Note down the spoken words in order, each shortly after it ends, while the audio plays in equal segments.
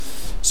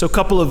So a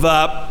couple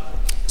of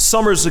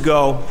summers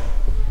ago,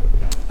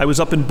 I was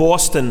up in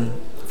Boston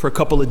for a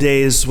couple of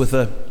days with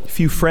a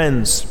few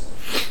friends.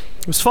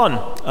 It was fun.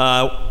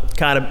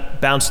 Kind of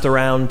bounced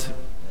around,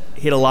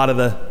 hit a lot of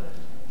the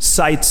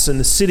sights in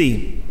the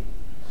city.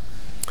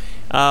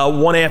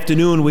 One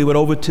afternoon, we went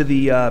over to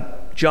the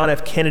John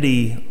F.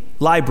 Kennedy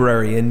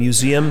Library and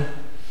Museum,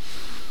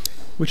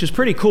 which is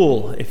pretty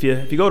cool. If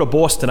you go to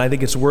Boston, I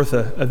think it's worth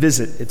a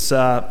visit. It's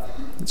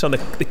on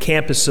the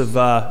campus of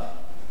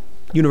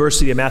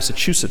University of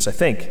Massachusetts, I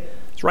think.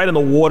 It's right on the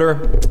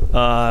water.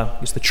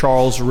 It's the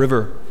Charles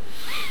River.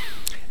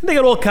 And they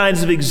got all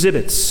kinds of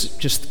exhibits,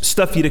 just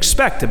stuff you'd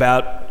expect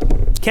about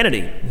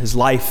Kennedy, his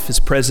life, his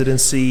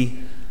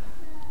presidency.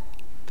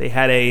 They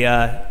had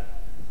an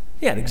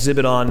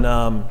exhibit on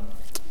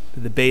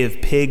the Bay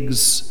of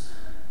Pigs,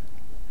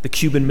 the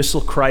Cuban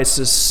Missile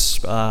Crisis,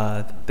 the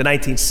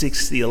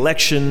 1960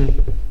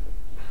 election,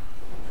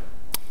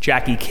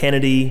 Jackie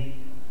Kennedy,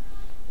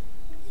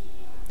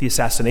 the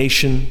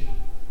assassination.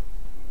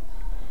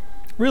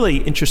 Really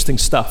interesting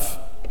stuff.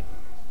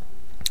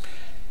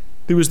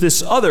 There was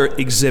this other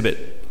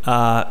exhibit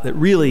that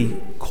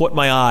really caught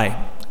my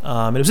eye.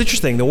 And it was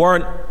interesting. It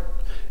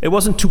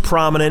wasn't too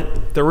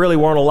prominent. There really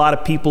weren't a lot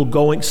of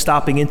people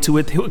stopping into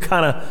it. They were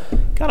kind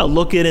of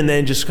looking and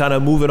then just kind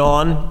of moving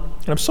on.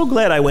 And I'm so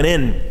glad I went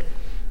in.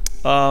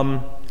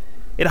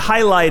 It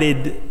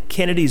highlighted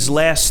Kennedy's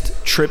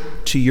last trip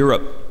to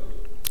Europe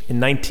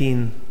in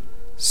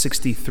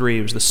 1963.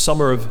 It was the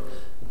summer of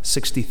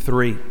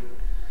 63.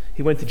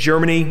 He went to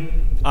Germany,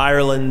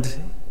 Ireland,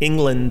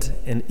 England,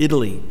 and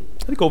Italy,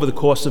 I think over the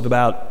course of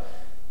about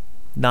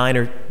 9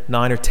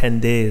 or 10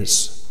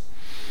 days.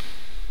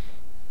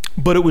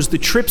 But it was the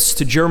trips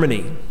to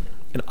Germany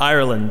and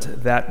Ireland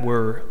that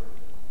were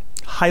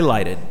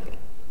highlighted.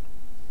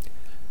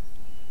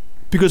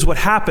 Because what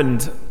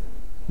happened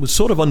was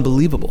sort of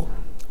unbelievable.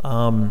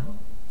 In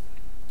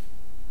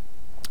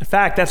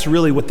fact, that's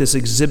really what this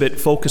exhibit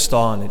focused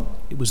on.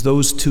 It was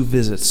those two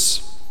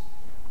visits.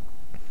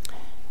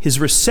 His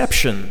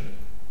reception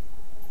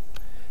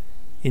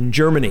in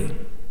Germany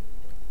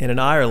and in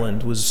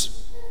Ireland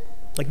was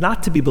like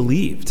not to be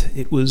believed.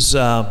 It was,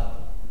 the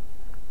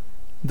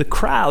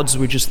crowds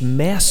were just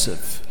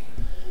massive.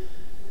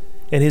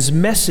 And his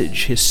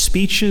message, his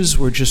speeches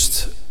were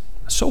just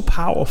so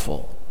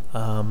powerful.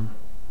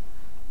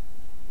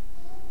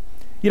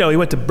 He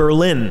went to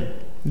Berlin.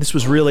 This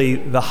was really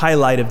the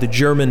highlight of the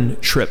German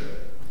trip.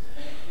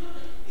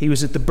 He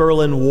was at the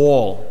Berlin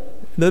Wall.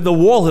 The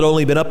wall had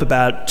only been up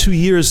about 2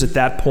 years at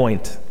that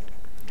point.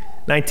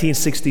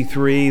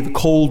 1963, the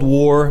Cold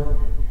War.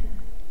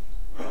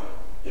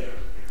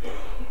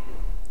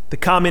 The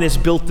communists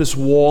built this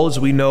wall, as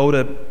we know,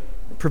 to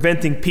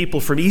preventing people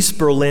from East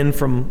Berlin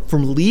from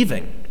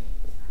leaving.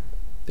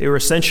 They were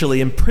essentially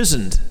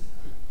imprisoned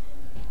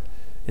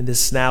in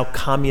this now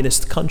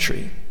communist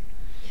country.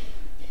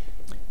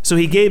 So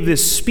he gave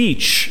this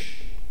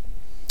speech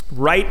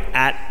right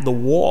at the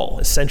wall,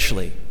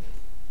 essentially.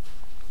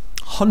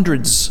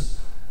 Hundreds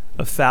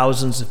of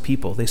thousands of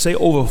people. They say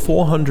over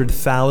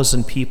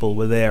 400,000 people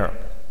were there.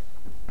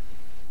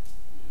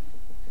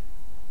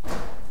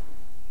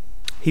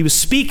 He was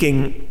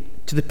speaking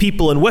to the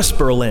people in West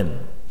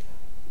Berlin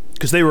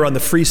because they were on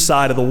the free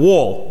side of the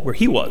wall where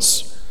he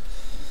was.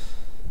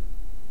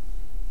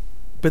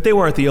 But they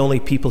weren't the only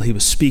people he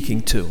was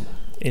speaking to.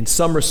 In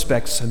some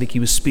respects, I think he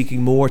was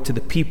speaking more to the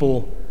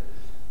people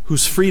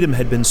whose freedom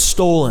had been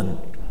stolen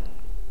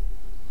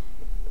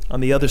on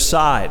the other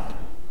side.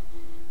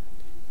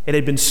 It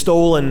had been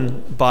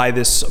stolen by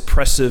this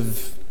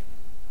oppressive,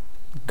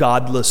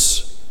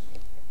 godless,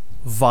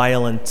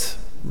 violent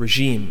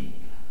regime.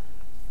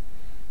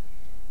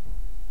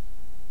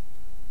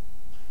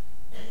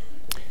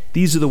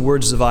 These are the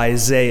words of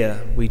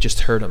Isaiah. We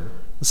just heard them.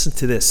 Listen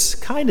to this,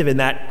 kind of in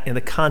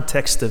the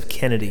context of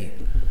Kennedy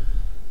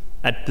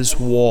at this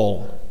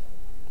wall,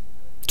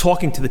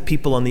 talking to the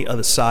people on the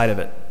other side of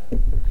it.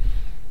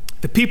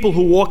 The people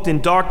who walked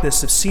in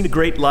darkness have seen a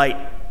great light.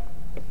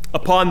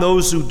 Upon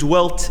those who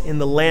dwelt in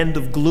the land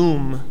of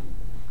gloom,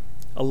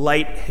 a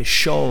light has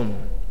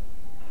shone.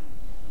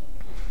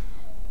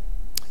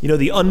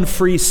 The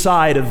unfree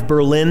side of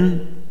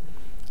Berlin,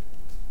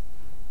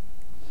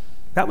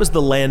 that was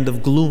the land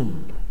of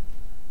gloom,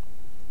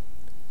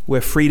 where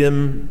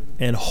freedom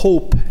and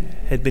hope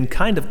had been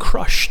kind of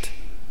crushed.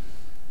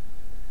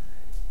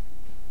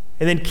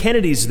 And then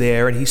Kennedy's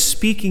there, and he's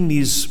speaking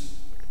these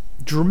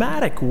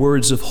dramatic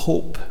words of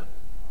hope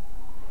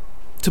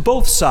to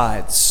both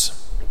sides.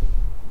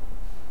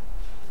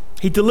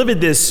 He delivered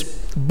this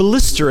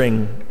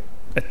blistering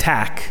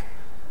attack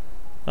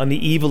on the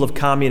evil of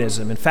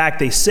communism. In fact,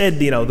 they said,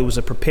 there was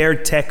a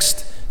prepared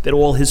text that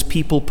all his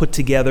people put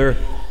together,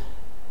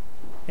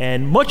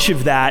 and much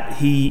of that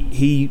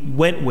he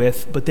went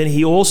with, but then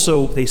he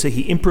also, they say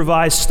he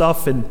improvised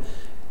stuff in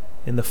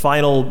the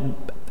final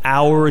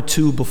hour or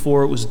two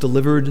before it was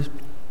delivered.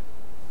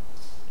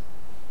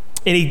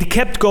 And he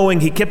kept going,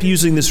 he kept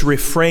using this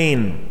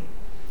refrain.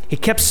 He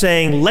kept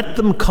saying, "Let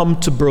them come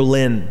to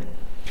Berlin."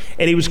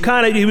 And he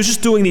was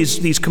just doing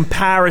these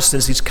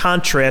comparisons, these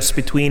contrasts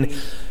between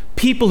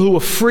people who were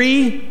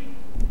free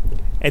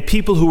and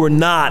people who were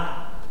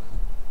not.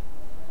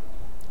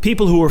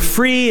 People who were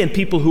free and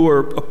people who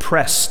were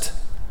oppressed.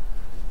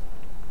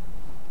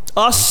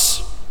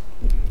 Us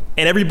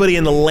and everybody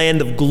in the land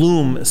of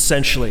gloom,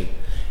 essentially.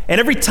 And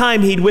every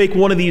time he'd make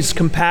one of these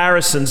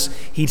comparisons,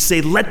 he'd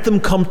say, "Let them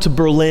come to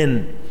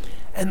Berlin."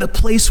 And the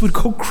place would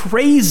go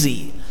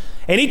crazy.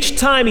 And each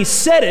time he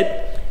said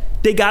it,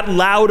 they got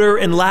louder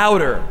and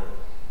louder.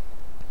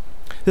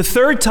 The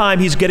third time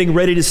he's getting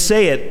ready to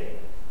say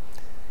it,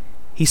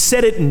 he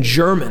said it in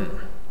German.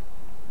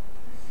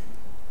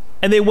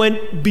 And they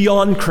went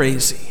beyond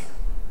crazy.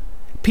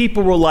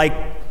 People were like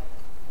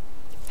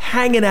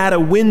hanging out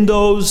of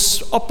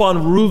windows, up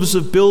on roofs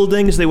of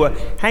buildings. They were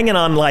hanging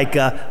on like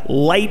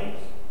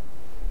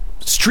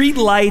street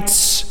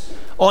lights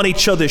on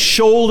each other's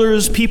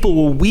shoulders. People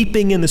were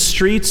weeping in the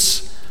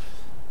streets.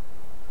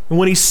 And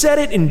when he said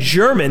it in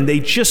German, they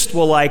just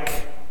were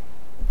like,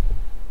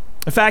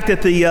 in fact,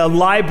 at the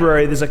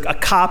library, there's a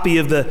copy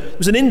of there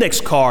was an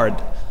index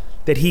card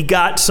that he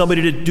got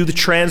somebody to do the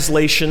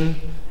translation,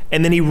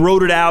 and then he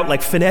wrote it out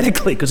like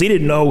phonetically because he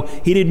didn't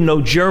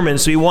know German,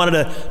 so he wanted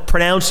to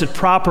pronounce it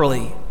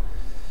properly.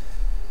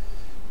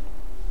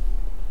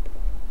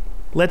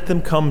 Let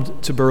them come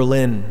to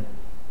Berlin.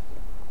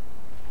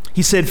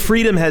 He said,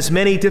 freedom has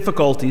many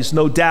difficulties,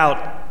 no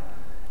doubt,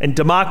 and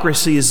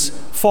democracy is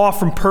far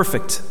from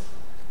perfect.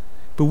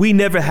 But we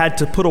never had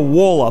to put a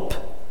wall up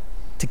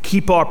to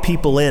keep our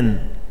people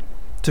in,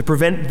 to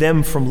prevent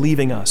them from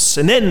leaving us.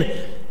 And then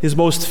his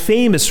most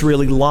famous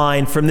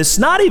line from this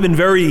not even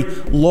very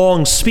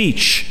long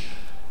speech,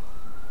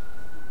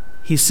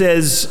 he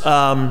says,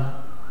 I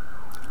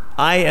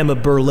am a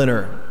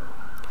Berliner.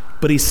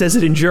 But he says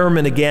it in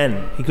German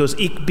again. He goes,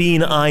 Ich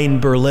bin ein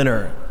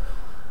Berliner.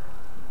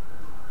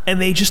 And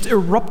they just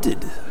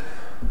erupted.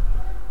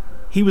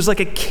 He was like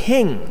a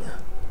king.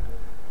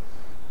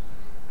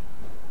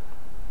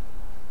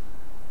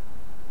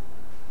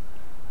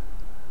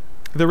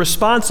 The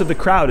response of the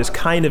crowd is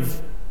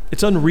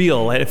it's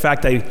unreal. In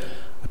fact, I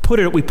put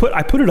it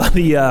on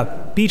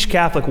the Beach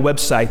Catholic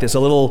website. There's a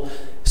little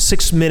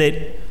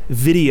 6-minute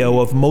video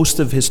of most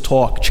of his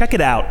talk. Check it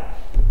out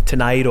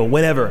tonight or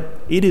whenever.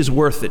 It is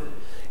worth it.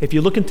 If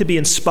you're looking to be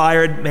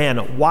inspired,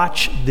 man,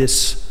 watch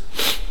this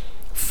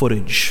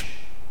footage.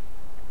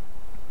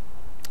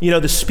 You know,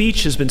 the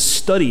speech has been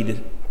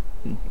studied,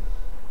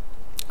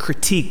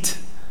 critiqued,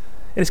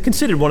 and it's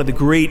considered one of the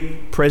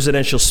great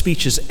presidential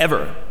speeches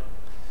ever.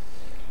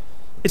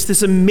 It's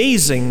this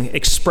amazing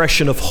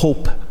expression of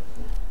hope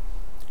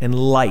and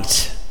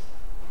light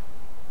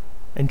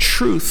and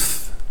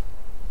truth.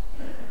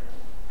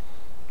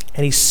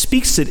 And he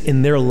speaks it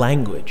in their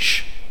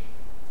language.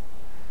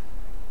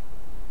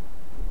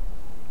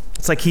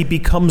 It's like he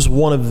becomes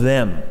one of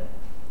them.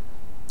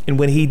 And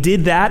when he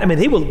did that, I mean,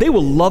 they were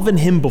loving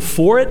him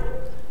before it,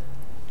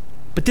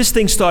 but this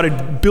thing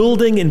started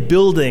building and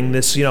building,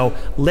 this,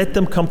 let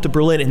them come to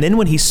Berlin. And then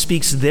when he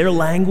speaks their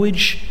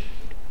language,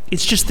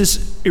 it's just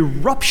this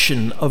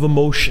eruption of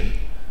emotion.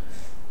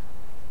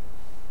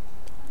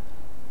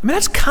 I mean,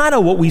 that's kind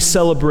of what we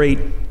celebrate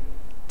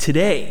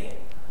today.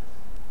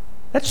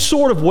 That's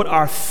sort of what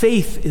our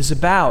faith is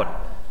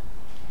about.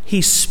 He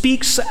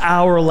speaks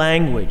our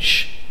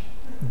language.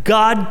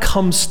 God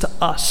comes to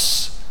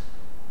us.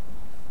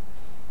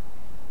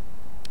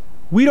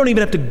 We don't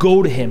even have to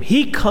go to him.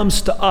 He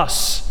comes to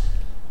us.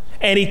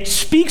 And he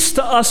speaks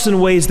to us in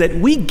ways that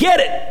we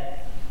get it.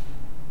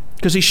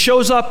 Because he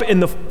shows up in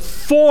the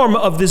form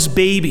of this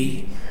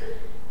baby.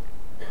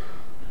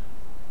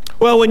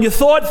 Well, when you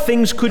thought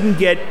things couldn't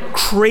get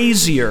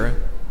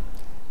crazier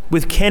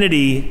with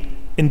Kennedy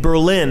in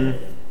Berlin,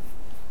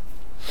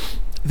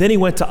 then he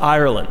went to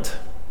Ireland.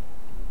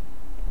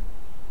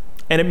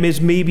 And it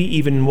was maybe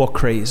even more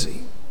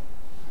crazy.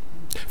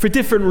 For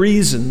different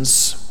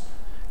reasons.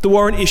 There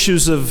weren't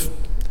issues of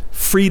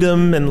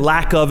freedom and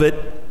lack of it.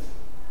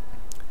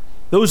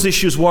 Those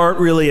issues weren't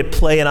really at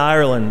play in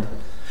Ireland.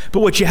 But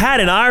what you had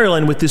in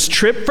Ireland with this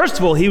trip, first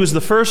of all, he was the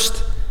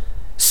first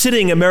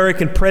sitting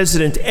American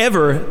president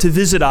ever to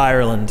visit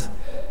Ireland.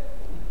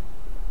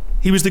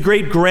 He was the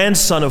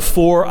great-grandson of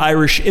 4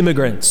 Irish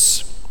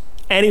immigrants,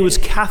 and he was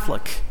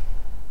Catholic.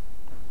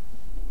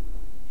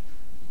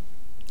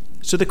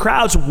 So the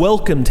crowds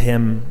welcomed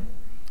him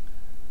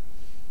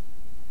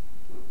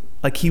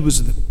like he was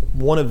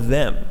one of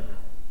them.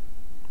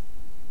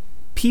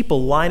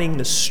 People lining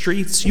the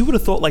streets. You would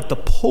have thought like the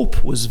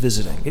Pope was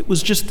visiting. It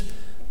was just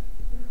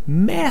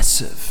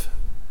massive.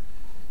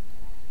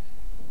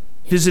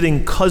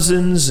 Visiting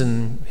cousins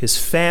and his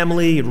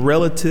family,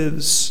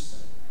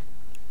 relatives.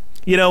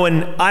 You know,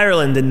 in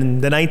Ireland in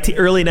the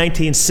early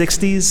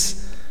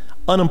 1960s,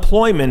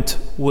 unemployment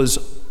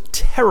was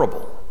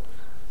terrible.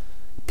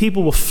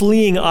 People were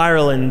fleeing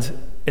Ireland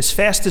as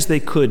fast as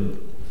they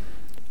could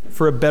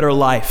for a better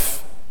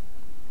life.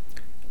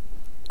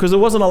 Because there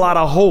wasn't a lot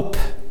of hope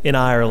in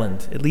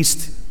Ireland, at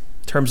least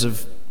in terms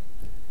of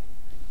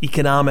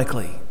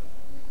economically.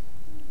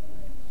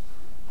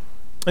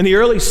 In the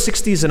early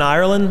 60s in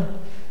Ireland,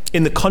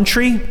 in the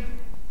country,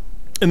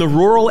 in the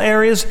rural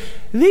areas,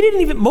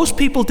 most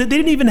people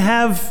didn't even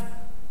have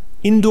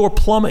indoor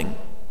plumbing.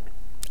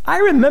 I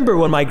remember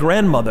when my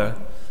grandmother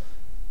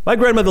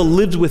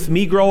lived with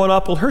me growing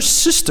up. Well, her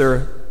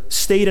sister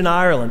stayed in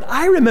Ireland.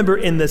 I remember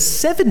in the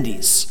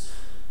 70s,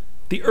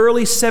 the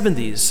early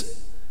 70s,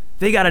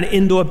 they got an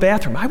indoor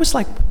bathroom. I was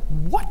like,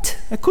 what?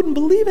 I couldn't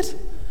believe it.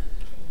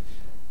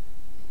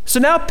 So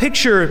now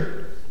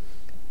picture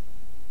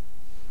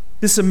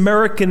this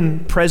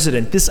American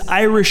president, this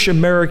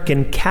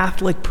Irish-American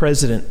Catholic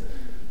president,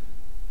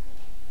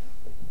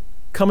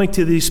 coming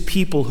to these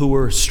people who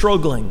were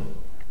struggling.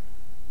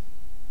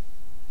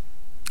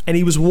 And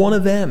he was one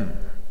of them.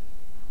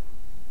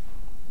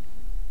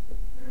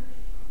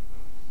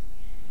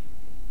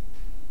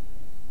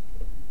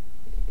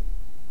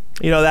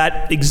 You know,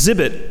 that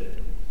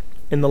exhibit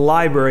in the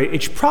library,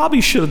 it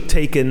probably should have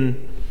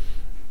taken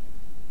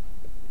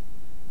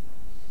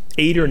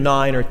 8 or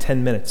 9 or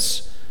 10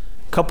 minutes.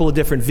 A couple of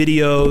different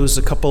videos,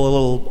 a couple of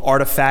little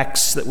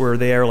artifacts that were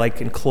there,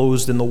 like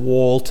enclosed in the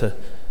wall to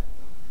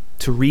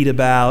read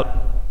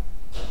about.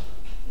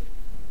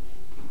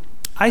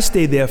 I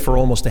stayed there for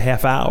almost a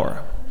half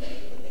hour.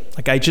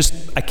 Like I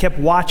kept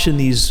watching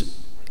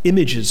these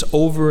images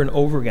over and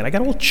over again. I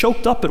got all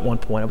choked up at one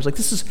point. I was like,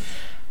 this is,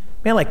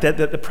 man, like that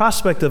the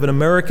prospect of an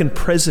American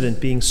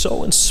president being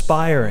so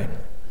inspiring.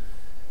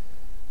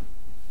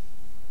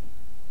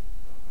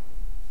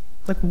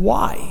 Like,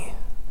 why?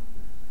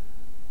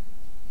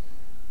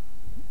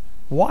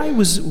 Why did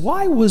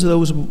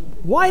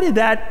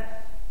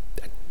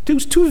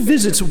those 2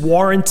 visits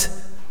warrant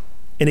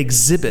an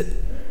exhibit?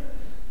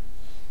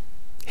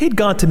 He'd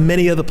gone to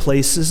many other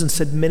places and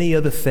said many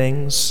other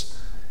things.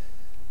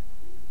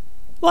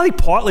 Well, I think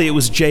partly it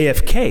was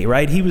JFK,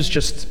 right? He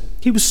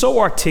was so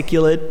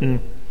articulate,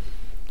 and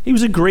he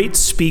was a great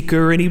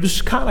speaker, and he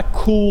was kind of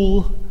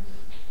cool,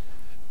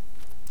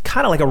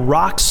 kind of like a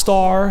rock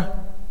star.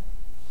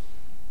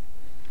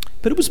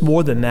 But it was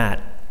more than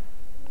that.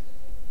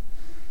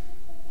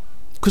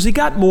 Because he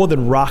got more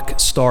than rock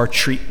star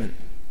treatment.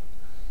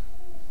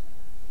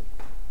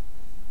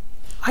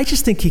 I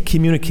just think he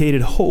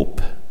communicated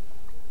hope.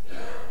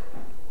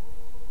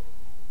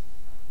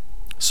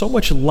 So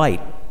much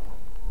light.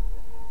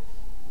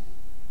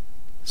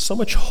 So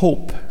much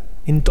hope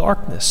in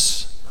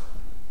darkness.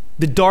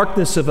 The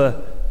darkness of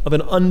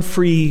an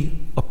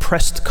unfree,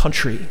 oppressed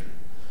country.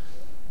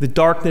 The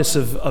darkness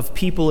of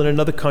people in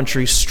another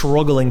country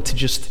struggling to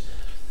just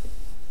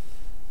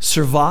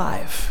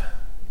survive.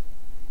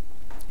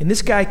 And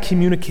this guy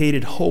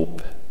communicated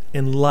hope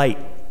and light.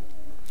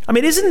 I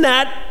mean, isn't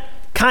that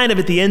kind of,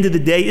 at the end of the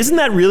day, isn't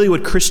that really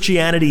what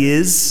Christianity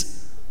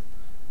is?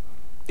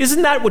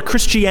 Isn't that what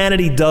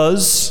Christianity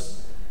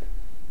does?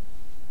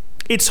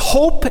 It's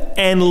hope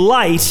and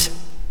light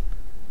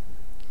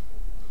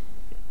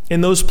in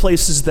those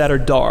places that are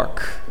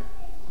dark.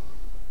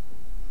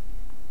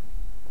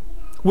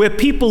 Where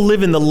people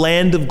live in the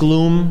land of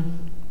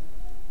gloom,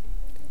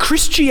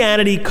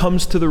 Christianity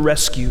comes to the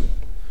rescue.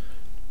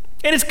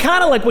 And it's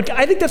kind of like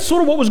I think that's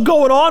sort of what was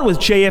going on with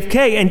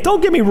JFK. And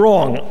don't get me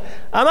wrong,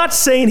 I'm not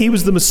saying he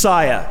was the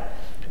Messiah.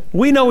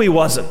 We know he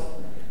wasn't.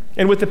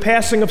 And with the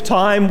passing of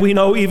time, we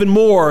know even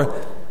more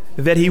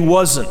that he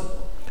wasn't.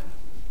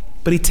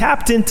 But he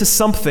tapped into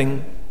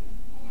something,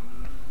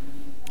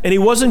 and he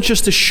wasn't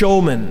just a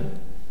showman.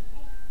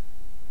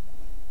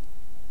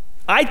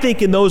 I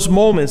think in those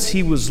moments,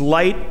 he was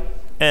light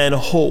and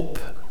hope.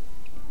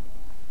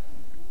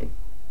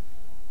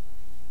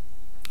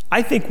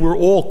 I think we're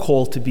all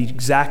called to be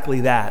exactly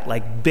that,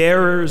 like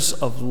bearers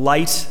of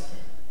light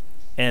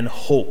and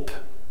hope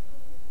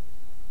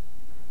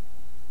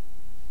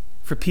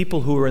for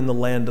people who are in the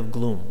land of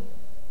gloom.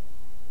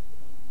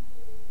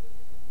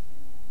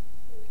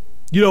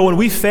 You know, when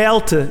we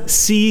fail to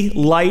see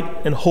light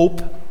and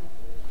hope,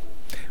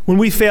 when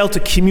we fail to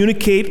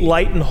communicate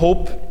light and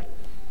hope,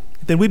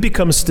 then we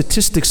become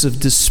statistics of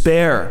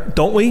despair,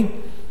 don't we?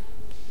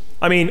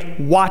 I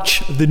mean,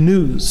 watch the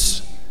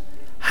news.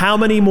 How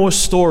many more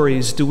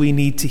stories do we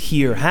need to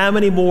hear? How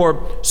many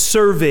more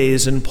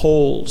surveys and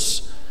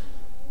polls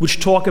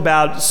which talk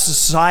about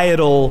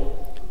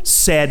societal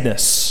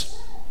sadness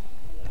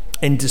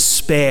and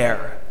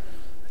despair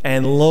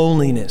and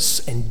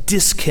loneliness and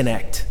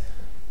disconnect?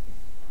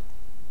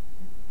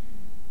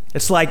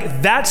 It's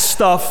like that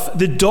stuff,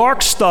 the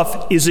dark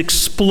stuff, is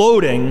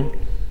exploding,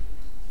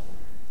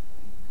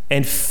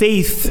 and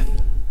faith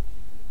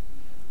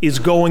is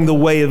going the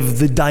way of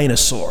the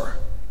dinosaur.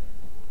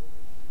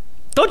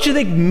 Don't you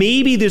think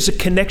maybe there's a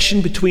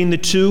connection between the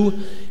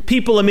two?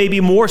 People are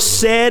maybe more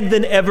sad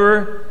than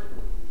ever,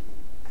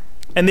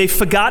 and they've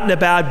forgotten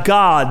about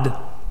God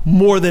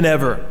more than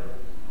ever.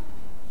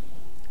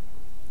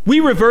 We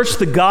reverse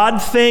the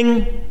God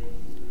thing,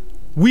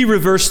 we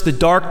reverse the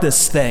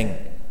darkness thing.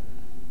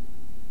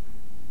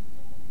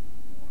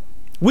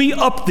 We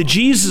up the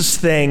Jesus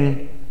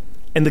thing,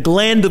 and the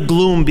land of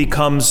gloom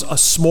becomes a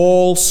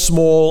small,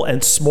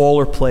 and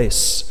smaller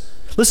place.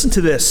 Listen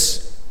to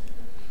this.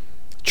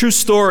 True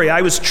story.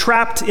 I was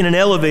trapped in an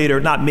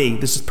elevator, not me,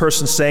 this is a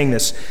person saying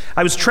this.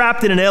 I was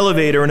trapped in an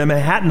elevator in a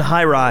Manhattan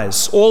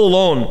high-rise, all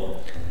alone.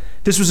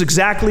 This was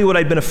exactly what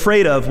I'd been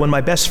afraid of when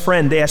my best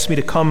friend asked me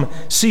to come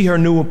see her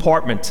new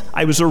apartment.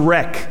 I was a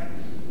wreck.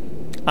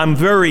 I'm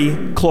very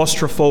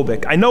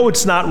claustrophobic. I know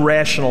it's not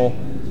rational,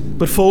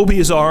 but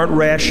phobias aren't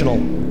rational.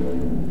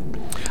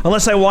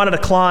 Unless I wanted to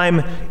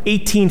climb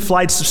 18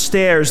 flights of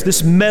stairs,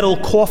 this metal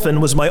coffin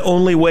was my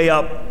only way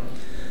up.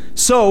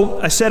 So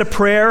I said a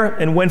prayer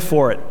and went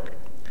for it.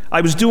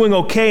 I was doing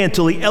okay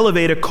until the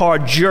elevator car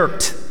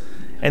jerked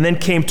and then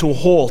came to a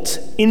halt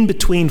in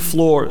between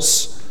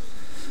floors.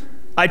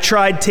 I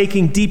tried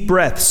taking deep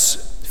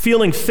breaths.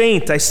 Feeling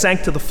faint, I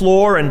sank to the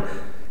floor and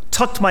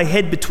tucked my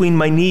head between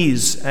my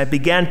knees. I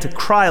began to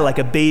cry like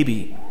a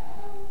baby.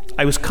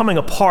 I was coming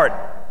apart.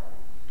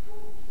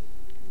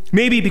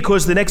 Maybe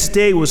because the next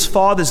day was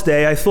Father's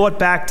Day, I thought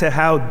back to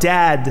how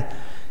Dad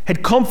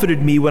had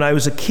comforted me when I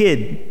was a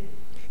kid.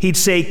 He'd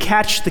say,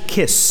 "Catch the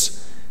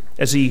kiss,"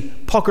 as he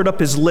puckered up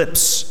his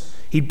lips.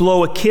 He'd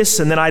blow a kiss,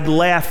 and then I'd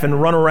laugh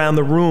and run around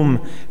the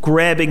room,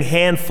 grabbing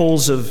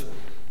handfuls of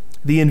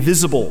the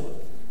invisible.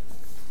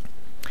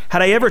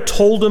 Had I ever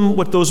told him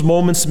what those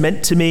moments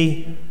meant to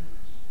me?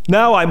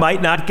 No, I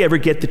might not ever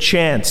get the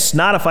chance,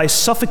 not if I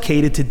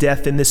suffocated to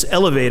death in this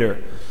elevator,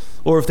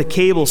 or if the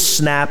cable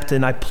snapped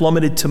and I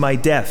plummeted to my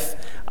death.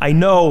 I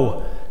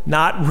know,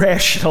 not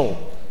rational.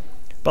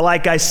 But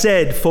like I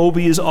said,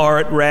 phobias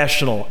aren't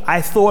rational.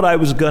 I thought I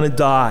was going to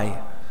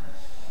die.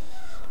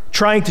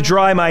 Trying to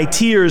dry my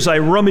tears, I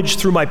rummaged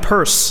through my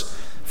purse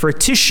for a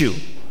tissue.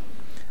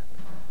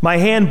 My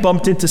hand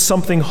bumped into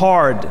something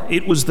hard.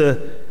 It was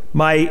the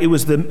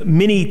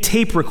mini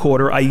tape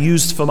recorder I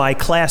used for my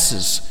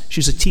classes.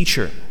 She's a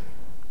teacher.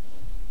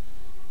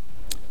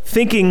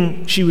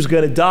 Thinking she was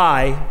going to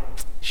die,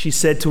 she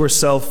said to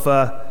herself,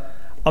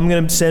 I'm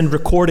going to send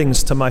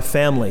recordings to my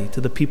family,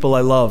 to the people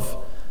I love,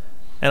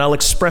 and I'll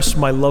express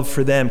my love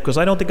for them because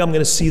I don't think I'm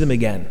going to see them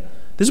again.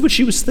 This is what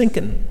she was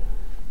thinking.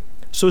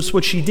 So it's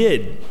what she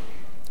did.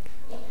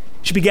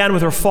 She began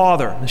with her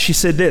father. She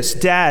said this,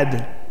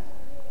 "Dad,"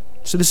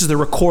 so this is the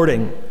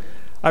recording,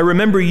 "I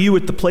remember you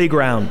at the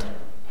playground,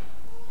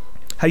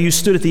 how you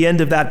stood at the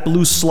end of that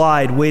blue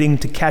slide waiting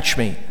to catch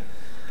me.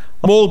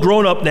 I'm all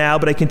grown up now,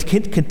 but I can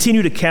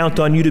continue to count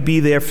on you to be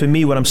there for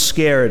me when I'm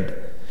scared.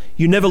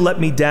 You never let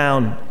me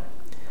down.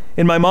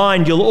 In my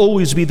mind, you'll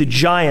always be the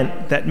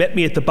giant that met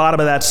me at the bottom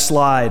of that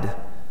slide,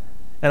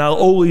 and I'll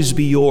always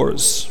be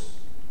yours.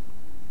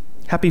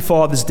 Happy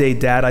Father's Day,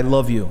 Dad. I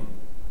love you."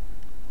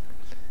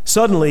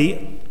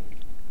 Suddenly,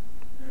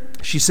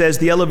 she says,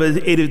 the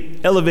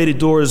elevator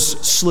doors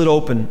slid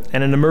open,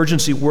 and an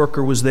emergency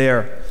worker was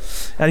there.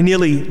 And I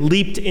nearly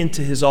leaped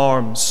into his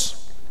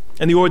arms,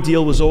 and the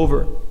ordeal was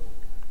over.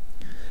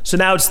 So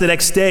now it's the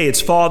next day,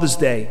 it's Father's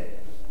Day.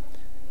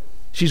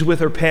 She's with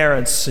her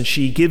parents, and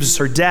she gives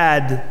her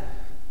dad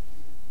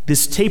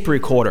this tape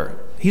recorder.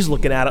 He's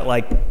looking at it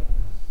like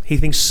he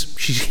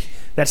thinks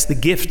that's the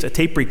gift, a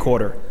tape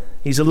recorder.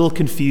 He's a little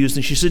confused,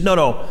 and she said,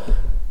 no,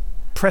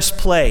 press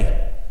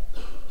play.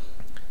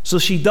 So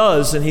she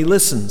does, and he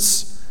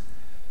listens.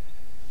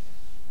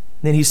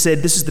 And then he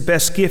said, "This is the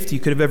best gift you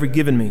could have ever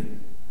given me."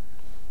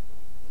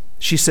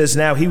 She says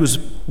now he was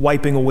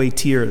wiping away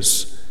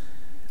tears.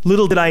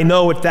 Little did I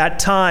know at that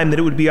time that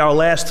it would be our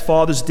last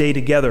Father's Day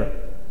together.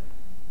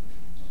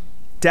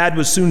 Dad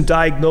was soon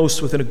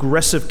diagnosed with an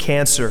aggressive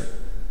cancer,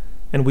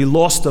 and we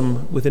lost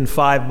him within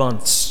 5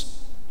 months.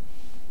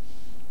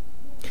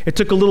 It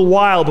took a little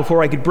while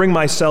before I could bring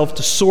myself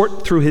to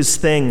sort through his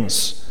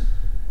things.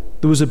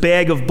 There was a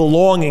bag of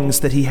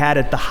belongings that he had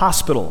at the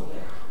hospital.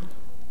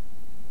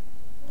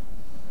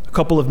 A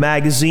couple of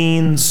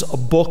magazines, a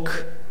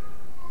book.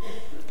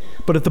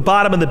 But at the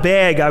bottom of the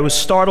bag, I was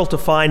startled to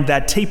find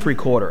that tape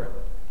recorder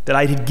that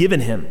I had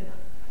given him.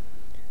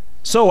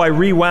 So I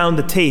rewound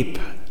the tape,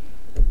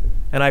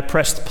 and I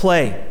pressed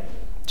play.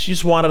 She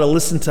just wanted to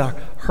listen to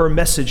her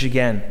message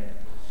again.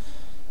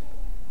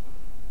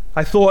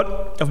 I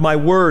thought of my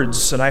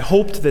words, and I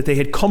hoped that they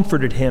had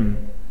comforted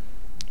him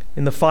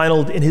in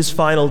his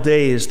final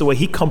days, the way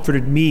he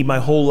comforted me my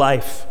whole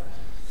life.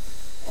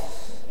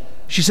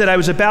 She said, I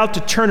was about to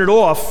turn it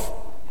off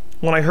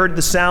when I heard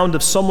the sound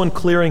of someone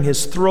clearing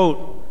his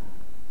throat.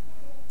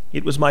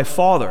 It was my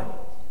father.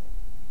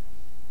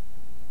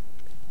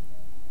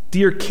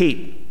 "Dear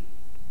Kate,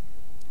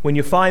 when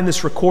you find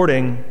this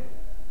recording,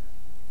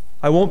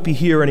 I won't be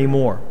here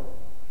anymore.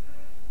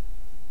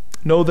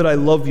 Know that I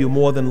love you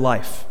more than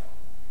life.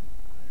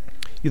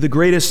 You're the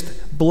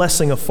greatest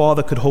blessing a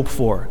father could hope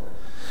for.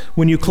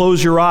 When you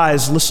close your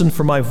eyes, listen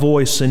for my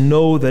voice and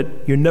know that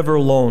you're never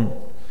alone.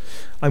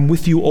 I'm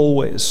with you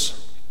always."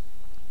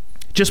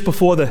 Just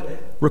before the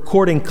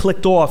recording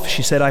clicked off,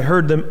 she said, I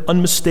heard the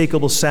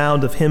unmistakable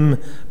sound of him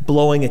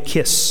blowing a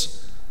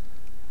kiss.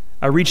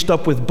 I reached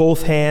up with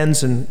both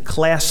hands and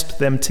clasped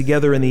them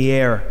together in the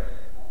air,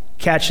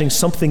 catching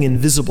something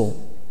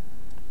invisible,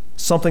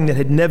 something that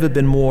had never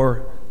been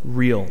more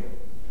real.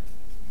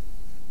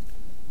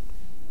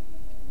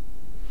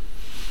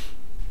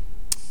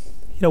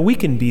 We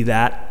can be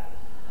that.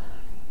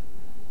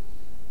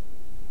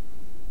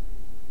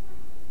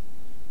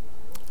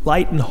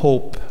 Light and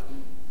hope.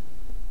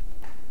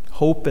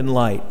 Hope and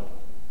light.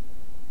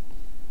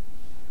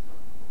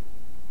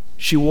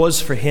 She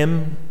was for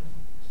him.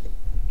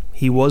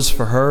 He was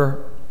for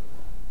her.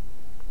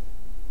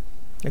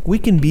 Like, we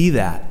can be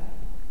that.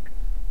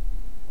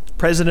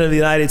 President of the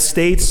United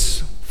States,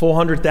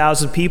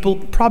 400,000 people,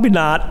 probably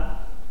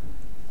not.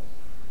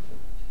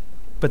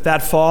 But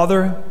that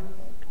father,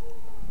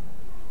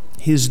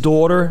 his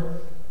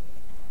daughter,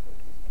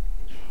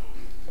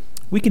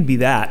 we can be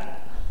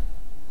that.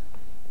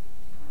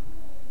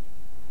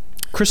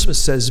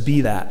 Christmas says,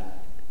 be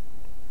that.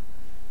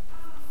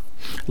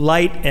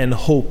 Light and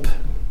hope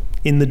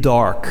in the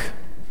dark.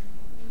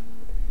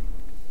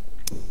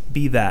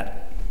 Be that.